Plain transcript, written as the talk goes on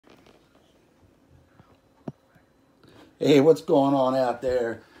Hey, what's going on out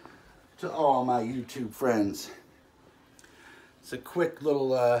there to all my YouTube friends? It's a quick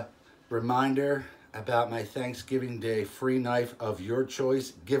little reminder about my Thanksgiving Day free knife of your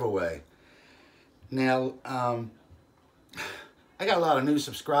choice giveaway. Now, I got a lot of new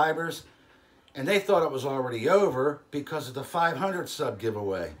subscribers, and they thought it was already over because of the 500 sub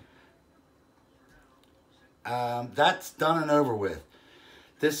giveaway. That's done and over with.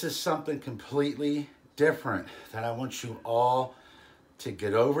 This is something completely different that I want you all to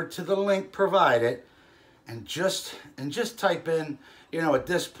get over to the link provided and just type in, you know, at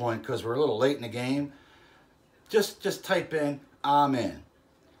this point, because we're a little late in the game, just type in I'm in.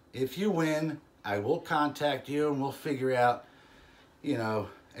 If you win, I will contact you and we'll figure out, you know,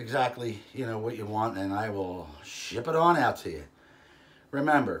 exactly, you know, what you want, and I will ship it on out to you.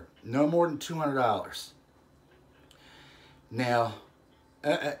 Remember, no more than $200. Now,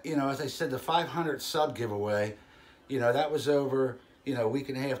 you know, as I said, the 500 sub giveaway, you know, that was over, you know, a week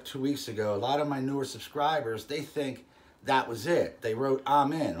and a half, 2 weeks ago. A lot of my newer subscribers, they think that was it. They wrote,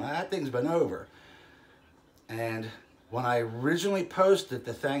 I'm in. Well, that thing's been over. And when I originally posted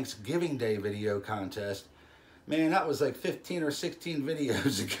the Thanksgiving Day video contest, man, that was like 15 or 16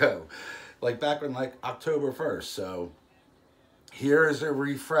 videos ago, like back on like October 1st. So here is a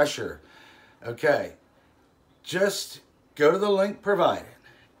refresher. Okay, just go to the link provided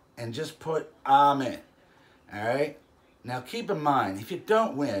and just put I'm in. All right. Now keep in mind, if you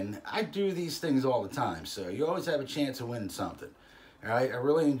don't win, I do these things all the time, so you always have a chance of winning something. All right. I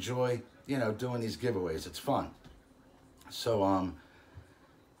really enjoy, you know, doing these giveaways. It's fun. So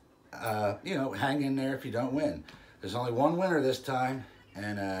you know, hang in there if you don't win. There's only one winner this time,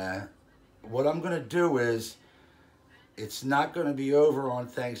 and what I'm going to do is, it's not going to be over on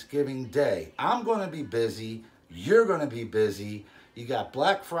Thanksgiving Day. I'm going to be busy. You're going to be busy. You got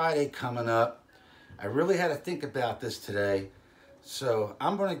Black Friday coming up. I really had to think about this today. So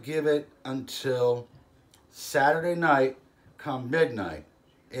I'm going to give it until Saturday night, come midnight.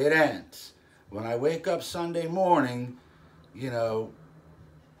 It ends. When I wake up Sunday morning, you know,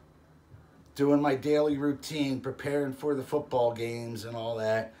 doing my daily routine, preparing for the football games and all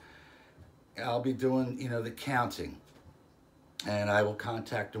that, I'll be doing, you know, the counting. And I will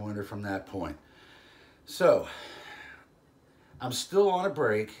contact the winner from that point. So, I'm still on a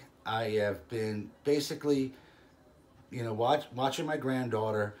break. I have been basically, you know, watching my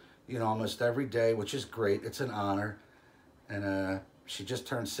granddaughter, you know, almost every day, which is great. It's an honor. And she just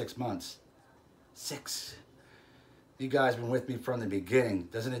turned 6 months. 6. You guys have been with me from the beginning.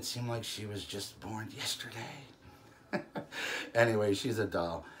 Doesn't it seem like she was just born yesterday? Anyway, she's a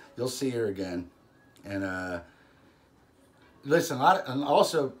doll. You'll see her again. And listen, and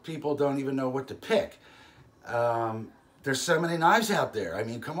also people don't even know what to pick. There's so many knives out there. I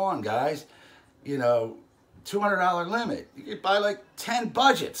mean, come on, guys. You know, $200 limit. You could buy like 10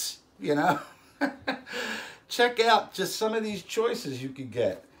 budgets, you know. Check out just some of these choices you could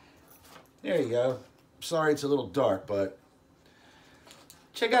get. There you go. Sorry it's a little dark, but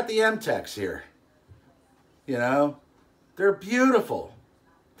check out the M-Techs here. You know, they're beautiful.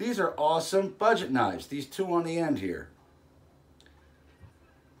 These are awesome budget knives. These two on the end here.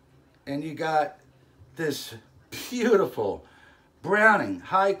 And you got this beautiful Browning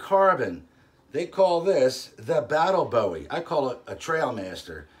high carbon. They call this the Battle Bowie. I call it a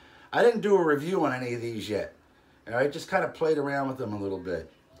Trailmaster. I didn't do a review on any of these yet. All right, just kind of played around with them a little bit.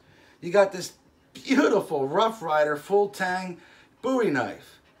 You got this beautiful Rough Rider full tang Bowie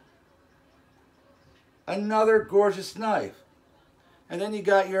knife. Another gorgeous knife. And then you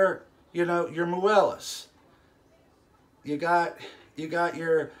got your, you know, your Muelas. You got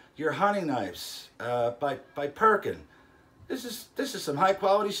your hunting knives by Perkin. This is some high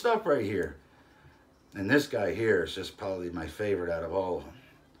quality stuff right here. And this guy here is just probably my favorite out of all of them.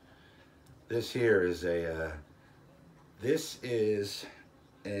 This here is give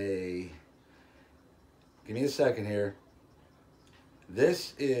me a second here.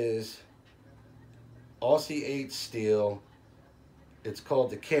 This is Aussie 8 steel. It's called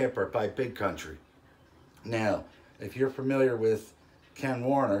the Camper by Big Country. Now, if you're familiar with Ken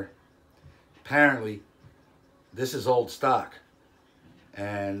Warner, apparently this is old stock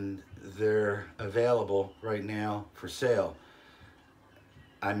and they're available right now for sale.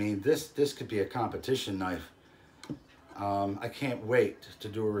 I mean, this could be a competition knife. I can't wait to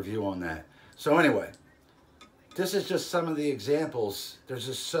do a review on that. So anyway, this is just some of the examples. There's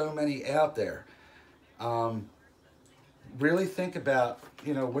just so many out there. Really think about,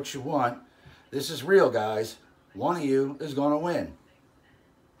 you know, what you want. This is real, guys. One of you is going to win.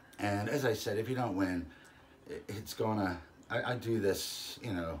 And as I said, if you don't win, it's going to, I do this,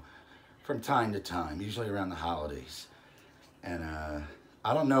 you know, from time to time, usually around the holidays. And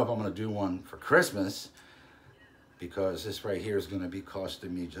I don't know if I'm going to do one for Christmas, because this right here is going to be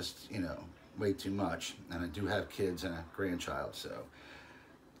costing me just, you know, way too much. And I do have kids and a grandchild, so.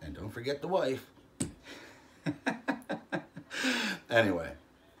 And don't forget the wife. Anyway,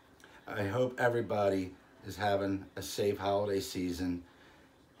 I hope everybody is having a safe holiday season.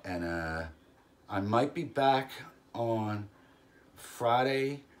 And I might be back on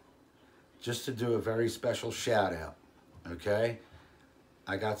Friday just to do a very special shout out, okay?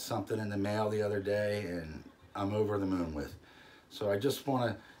 I got something in the mail the other day and I'm over the moon with. So I just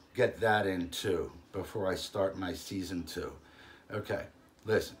want to get that in too before I start my season 2. Okay,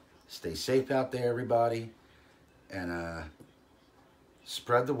 listen, stay safe out there, everybody, and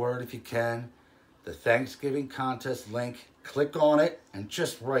spread the word if you can. The Thanksgiving contest link, click on it and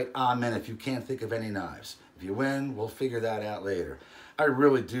just write amen if you can't think of any knives. If you win, we'll figure that out later. I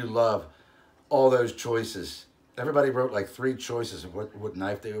really do love all those choices. Everybody wrote like 3 choices of what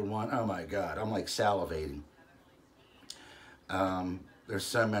knife they would want. Oh my God, I'm like salivating. There's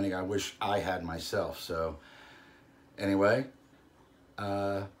so many I wish I had myself. So anyway,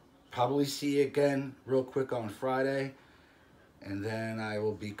 probably see you again real quick on Friday. And then I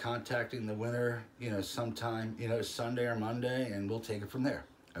will be contacting the winner, you know, sometime, you know, Sunday or Monday, and we'll take it from there.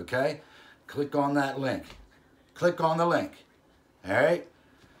 Okay? Click on that link. Click on the link. All right?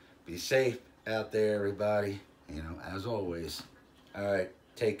 Be safe out there, everybody. You know, as always. All right.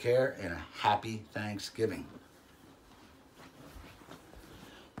 Take care and a happy Thanksgiving.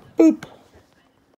 Boop.